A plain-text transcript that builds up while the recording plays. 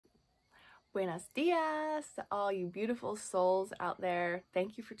Buenos dias to all you beautiful souls out there.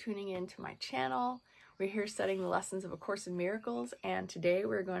 Thank you for tuning in to my channel. We're here studying the lessons of A Course in Miracles, and today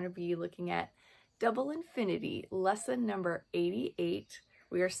we're going to be looking at Double Infinity, lesson number 88.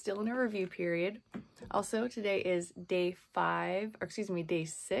 We are still in a review period. Also, today is day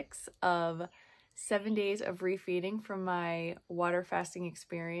 6 of 7 days of refeeding from my water fasting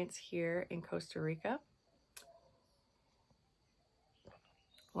experience here in Costa Rica.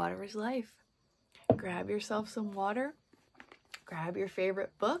 Water is life. Grab yourself some water, grab your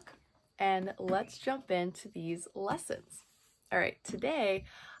favorite book, and let's jump into these lessons. All right, today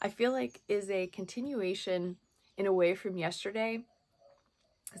I feel like is a continuation in a way from yesterday,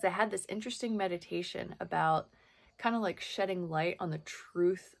 because I had this interesting meditation about kind of like shedding light on the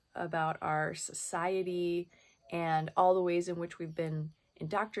truth about our society and all the ways in which we've been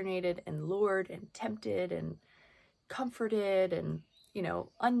indoctrinated and lured and tempted and comforted and, you know,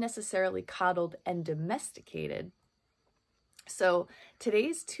 unnecessarily coddled and domesticated. So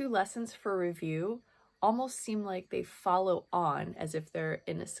today's two lessons for review almost seem like they follow on as if they're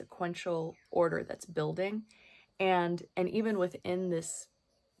in a sequential order that's building. And even within this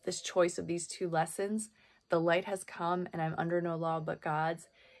choice of these two lessons, the light has come and I'm under no law but God's.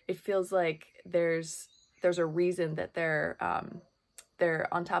 It feels like there's a reason that they're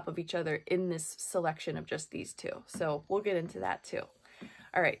on top of each other in this selection of just these two. So we'll get into that too.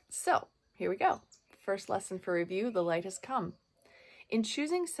 All right, so here we go. First lesson for review, the light has come. In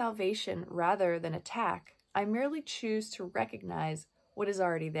choosing salvation rather than attack, I merely choose to recognize what is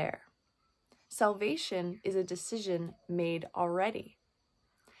already there. Salvation is a decision made already.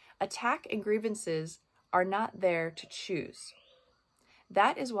 Attack and grievances are not there to choose.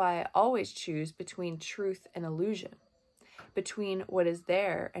 That is why I always choose between truth and illusion, between what is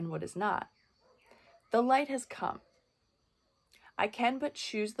there and what is not. The light has come. I can but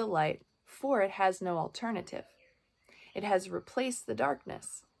choose the light, for it has no alternative. It has replaced the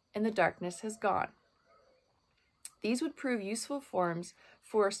darkness, and the darkness has gone. These would prove useful forms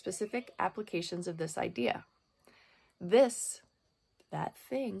for specific applications of this idea. That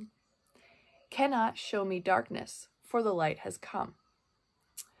thing, cannot show me darkness, for the light has come.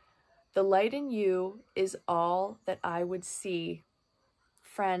 The light in you is all that I would see,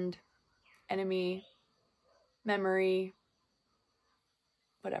 friend, enemy, memory,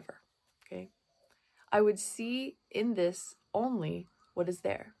 whatever, okay? I would see in this only what is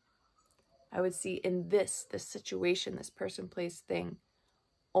there. I would see in this situation, this person, place, thing,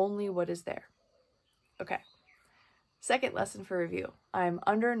 only what is there. Okay. Second lesson for review. I'm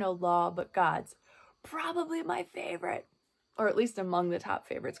under no law but God's. Probably my favorite, or at least among the top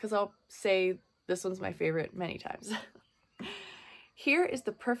favorites, because I'll say this one's my favorite many times. Here is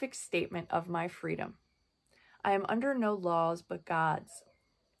the perfect statement of my freedom. I am under no laws but God's.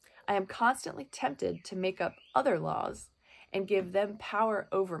 I am constantly tempted to make up other laws and give them power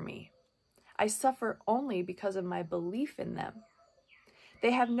over me. I suffer only because of my belief in them.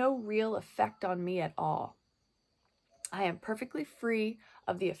 They have no real effect on me at all. I am perfectly free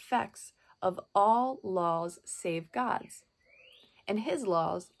of the effects of all laws save God's, and His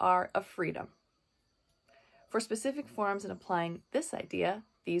laws are of freedom. For specific forms in applying this idea,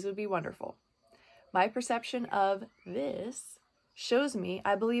 these would be wonderful. My perception of this shows me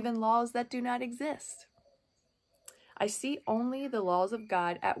I believe in laws that do not exist. I see only the laws of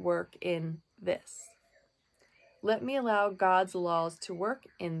God at work in this. Let me allow God's laws to work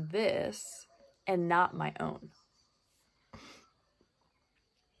in this and not my own.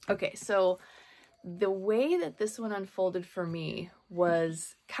 Okay, so the way that this one unfolded for me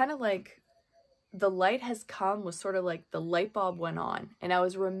was kind of like the light has come was sort of like the light bulb went on, and I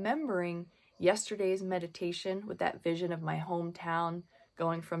was remembering yesterday's meditation with that vision of my hometown,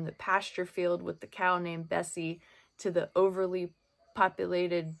 going from the pasture field with the cow named Bessie to the overly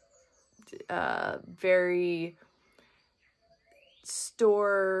populated, very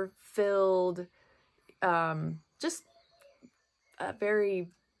store-filled, just a very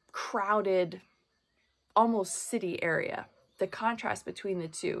crowded, almost city area. The contrast between the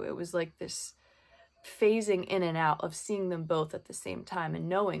two, it was like this phasing in and out of seeing them both at the same time and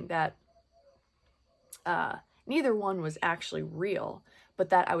knowing that neither one was actually real, but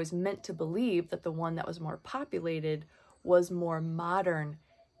that I was meant to believe that the one that was more populated was more modern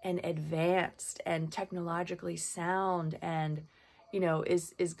and advanced and technologically sound and, you know,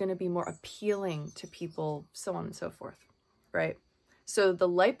 is going to be more appealing to people, so on and so forth, right? So the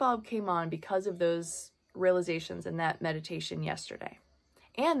light bulb came on because of those realizations in that meditation yesterday.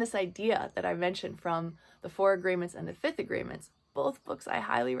 And this idea that I mentioned from the 4 Agreements and the 5th Agreements, both books I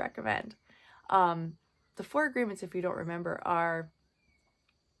highly recommend. The 4 Agreements, if you don't remember, are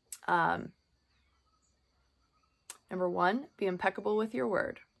Number 1, be impeccable with your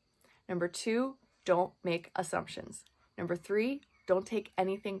word. Number 2, don't make assumptions. Number 3, don't take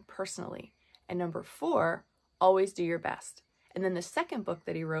anything personally. And number 4, always do your best. And then the second book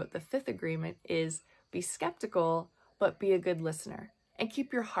that he wrote, the 5th agreement, is be skeptical, but be a good listener and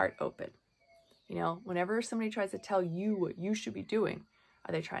keep your heart open. You know, whenever somebody tries to tell you what you should be doing,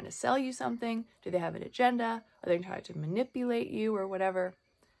 are they trying to sell you something? Do they have an agenda? Are they trying to manipulate you or whatever?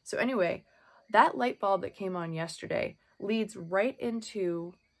 So anyway, that light bulb that came on yesterday leads right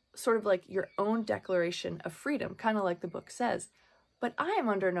into sort of like your own declaration of freedom, kind of like the book says, but I am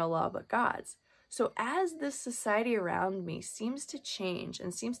under no law but God's. So as this society around me seems to change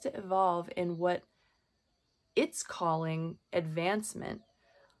and seems to evolve in what it's calling advancement,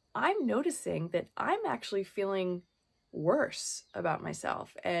 I'm noticing that I'm actually feeling worse about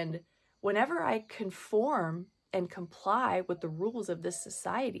myself. And whenever I conform and comply with the rules of this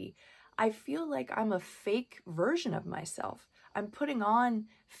society, I feel like I'm a fake version of myself. I'm putting on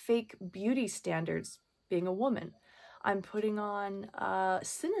fake beauty standards being a woman. I'm putting on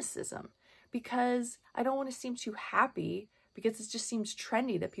cynicism because I don't want to seem too happy, because it just seems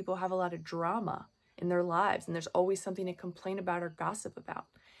trendy that people have a lot of drama in their lives and there's always something to complain about or gossip about.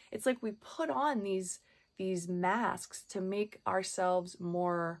 It's like we put on these masks to make ourselves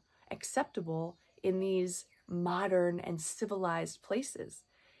more acceptable in these modern and civilized places.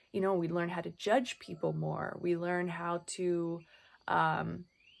 You know, we learn how to judge people more. We learn how to,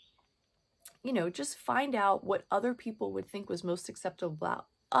 you know, just find out what other people would think was most acceptable about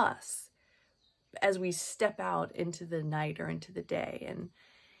us as we step out into the night or into the day. And,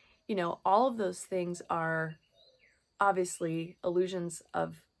 you know, all of those things are obviously illusions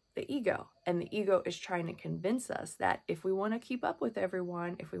of the ego. And the ego is trying to convince us that if we want to keep up with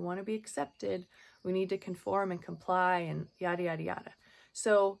everyone, if we want to be accepted, we need to conform and comply and yada, yada, yada.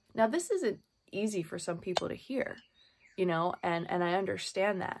 So now this isn't easy for some people to hear, you know, and I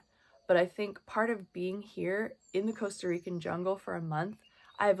understand that. But I think part of being here in the Costa Rican jungle for a month,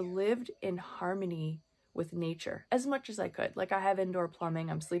 I've lived in harmony with nature as much as I could. Like, I have indoor plumbing.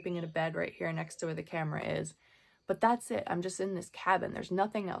 I'm sleeping in a bed right here next to where the camera is. But that's it. I'm just in this cabin. There's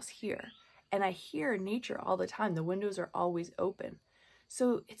nothing else here. And I hear nature all the time. The windows are always open.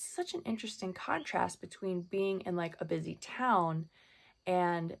 So it's such an interesting contrast between being in like a busy town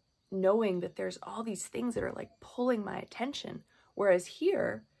and knowing that there's all these things that are like pulling my attention. Whereas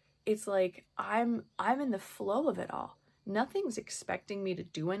here, it's like I'm in the flow of it all. Nothing's expecting me to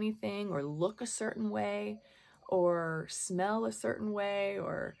do anything or look a certain way or smell a certain way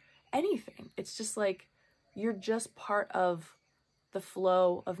or anything. It's just like you're just part of the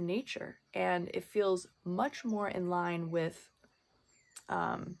flow of nature, and it feels much more in line with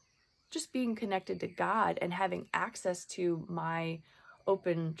just being connected to God and having access to my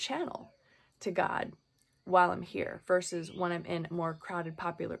open channel to God while I'm here versus when I'm in a more crowded,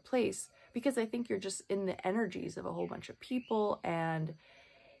 popular place, because I think you're just in the energies of a whole bunch of people, and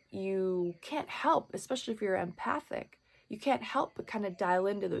you can't help, especially if you're empathic, you can't help but kind of dial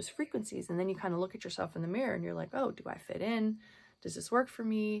into those frequencies. And then you kind of look at yourself in the mirror and you're like, oh, do I fit in? Does this work for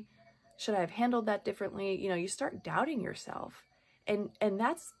me? Should I have handled that differently? You know, you start doubting yourself. And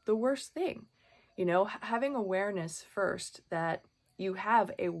that's the worst thing, you know, having awareness first that you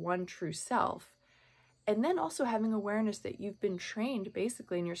have a one true self, and then also having awareness that you've been trained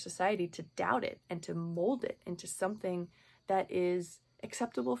basically in your society to doubt it and to mold it into something that is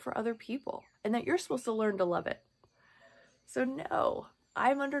acceptable for other people, and that you're supposed to learn to love it. So no,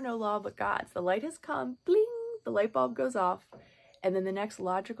 I'm under no law but God's. The light has come, bling, the light bulb goes off. And then the next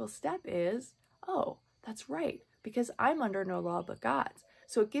logical step is, oh, that's right, because I'm under no law but God's.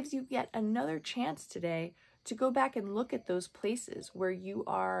 So it gives you yet another chance today to go back and look at those places where you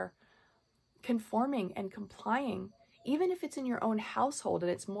are conforming and complying, even if it's in your own household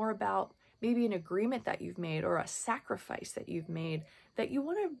and it's more about maybe an agreement that you've made or a sacrifice that you've made that you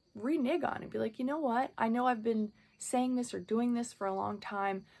want to renege on and be like, you know what? I know I've been saying this or doing this for a long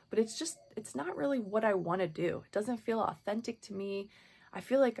time, but it's not really what I want to do. It doesn't feel authentic to me. I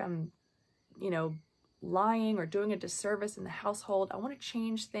feel like I'm, you know, lying or doing a disservice in the household. I want to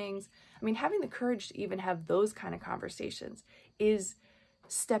change things. I mean, having the courage to even have those kind of conversations is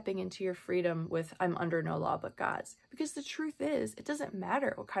stepping into your freedom with I'm under no law but God's. Because the truth is, it doesn't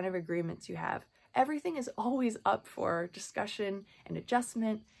matter what kind of agreements you have. Everything is always up for discussion and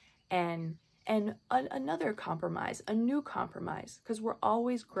adjustment and another compromise, a new compromise, because we're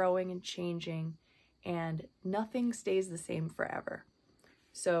always growing and changing and nothing stays the same forever.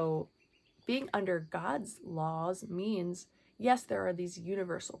 So being under God's laws means, yes, there are these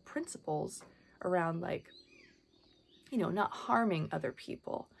universal principles around, like, you know, not harming other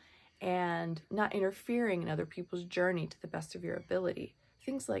people and not interfering in other people's journey to the best of your ability,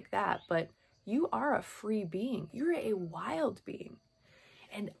 things like that. But you are a free being. You're a wild being.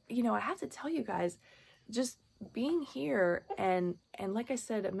 And, you know, I have to tell you guys, just being here and like I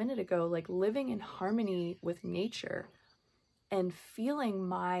said a minute ago, like living in harmony with nature and feeling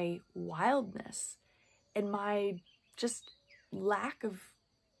my wildness and my just lack of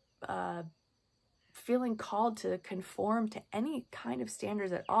feeling called to conform to any kind of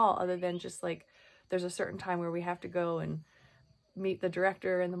standards at all, other than just like there's a certain time where we have to go and meet the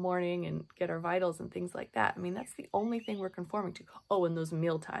director in the morning and get our vitals and things like that. I mean, that's the only thing we're conforming to. Oh, and those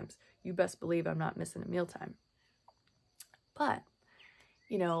meal times. You best believe I'm not missing a mealtime. But,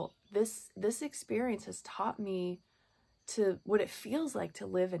 you know, this experience has taught me to what it feels like to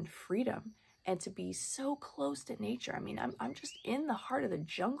live in freedom and to be so close to nature. I mean, I'm just in the heart of the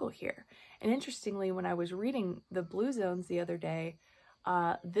jungle here. And interestingly, when I was reading the blue zones the other day,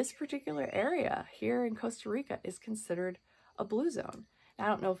 this particular area here in Costa Rica is considered a blue zone. I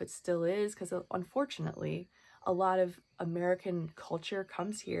don't know if it still is, because unfortunately, a lot of American culture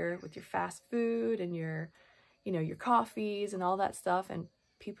comes here with your fast food and your, you know, your coffees and all that stuff, and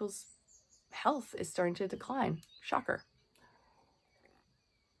people's health is starting to decline. Shocker.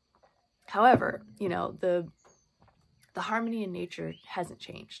 However, you know, the harmony in nature hasn't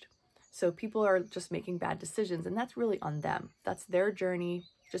changed. So people are just making bad decisions, and that's really on them. That's their journey.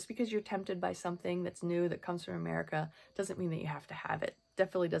 Just because you're tempted by something that's new that comes from America doesn't mean that you have to have it.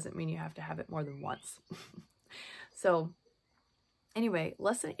 Definitely doesn't mean you have to have it more than once. So anyway,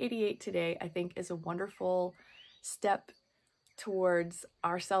 lesson 88 today, I think, is a wonderful step towards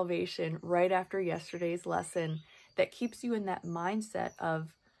our salvation right after yesterday's lesson that keeps you in that mindset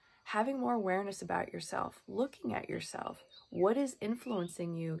of having more awareness about yourself, looking at yourself. What is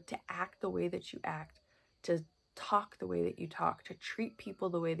influencing you to act the way that you act, to talk the way that you talk, to treat people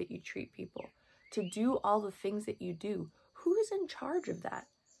the way that you treat people, to do all the things that you do? Who's in charge of that?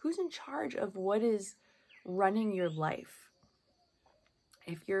 Who's in charge of what is running your life?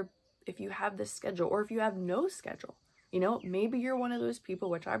 If you have this schedule, or if you have no schedule, you know, maybe you're one of those people,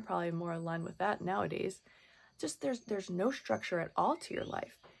 which I'm probably more aligned with that nowadays. Just there's no structure at all to your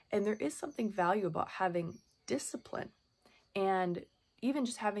life. And there is something valuable about having discipline, and even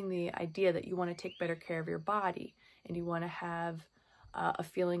just having the idea that you want to take better care of your body, and you want to have a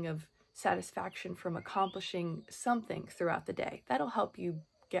feeling of satisfaction from accomplishing something throughout the day. That'll help you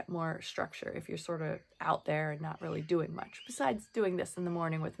get more structure if you're sort of out there and not really doing much, besides doing this in the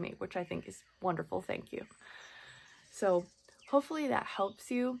morning with me, which I think is wonderful. Thank you. So hopefully that helps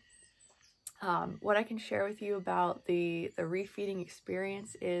you. What I can share with you about the refeeding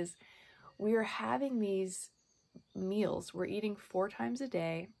experience is we are having these meals. We're eating 4 times a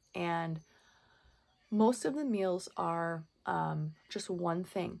day, and most of the meals are just one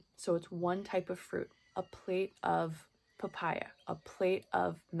thing. So it's one type of fruit, a plate of papaya, a plate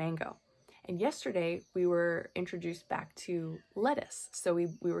of mango. And yesterday we were introduced back to lettuce. So we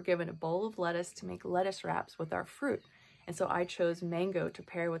were given a bowl of lettuce to make lettuce wraps with our fruit. And so I chose mango to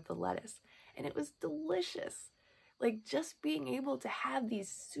pair with the lettuce. And it was delicious. Like, just being able to have these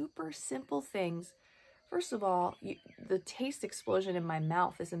super simple things. First of all, the taste explosion in my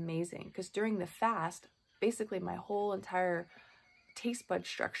mouth is amazing, because during the fast, basically my whole entire taste bud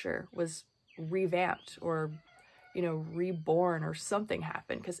structure was revamped, or, you know, reborn, or something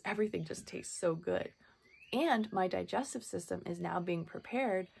happened, because everything just tastes so good. And my digestive system is now being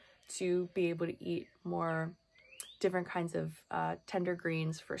prepared to be able to eat more different kinds of tender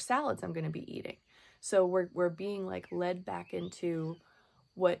greens for salads I'm going to be eating. So we're being like led back into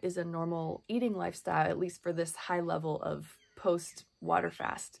what is a normal eating lifestyle, at least for this high level of post water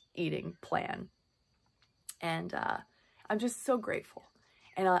fast eating plan. And I'm just so grateful.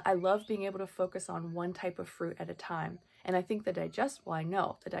 And I love being able to focus on one type of fruit at a time. And I think I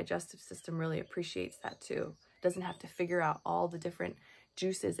know the digestive system really appreciates that too. It doesn't have to figure out all the different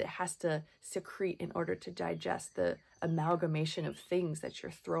juices it has to secrete in order to digest the amalgamation of things that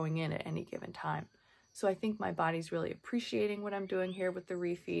you're throwing in at any given time. So I think my body's really appreciating what I'm doing here with the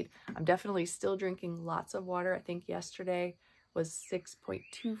refeed. I'm definitely still drinking lots of water. I think yesterday was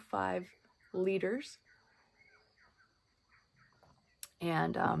 6.25 liters.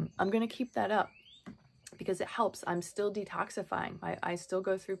 And I'm going to keep that up because it helps. I'm still detoxifying. I still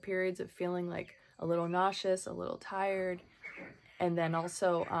go through periods of feeling like a little nauseous, a little tired. And then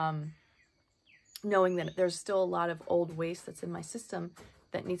also knowing that there's still a lot of old waste that's in my system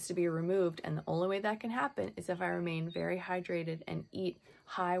that needs to be removed. And the only way that can happen is if I remain very hydrated and eat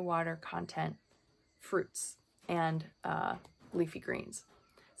high water content fruits and leafy greens.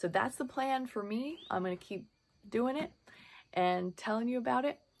 So that's the plan for me. I'm going to keep doing it and telling you about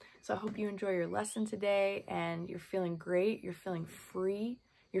it. So I hope you enjoy your lesson today and you're feeling great, you're feeling free,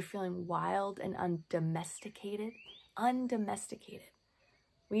 you're feeling wild and undomesticated. Undomesticated.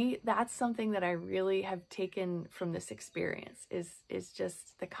 That's something that I really have taken from this experience is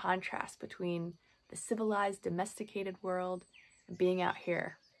just the contrast between the civilized, domesticated world and being out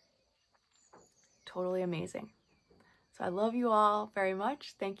here. Totally amazing. So I love you all very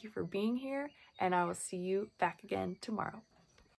much. Thank you for being here, and I will see you back again tomorrow.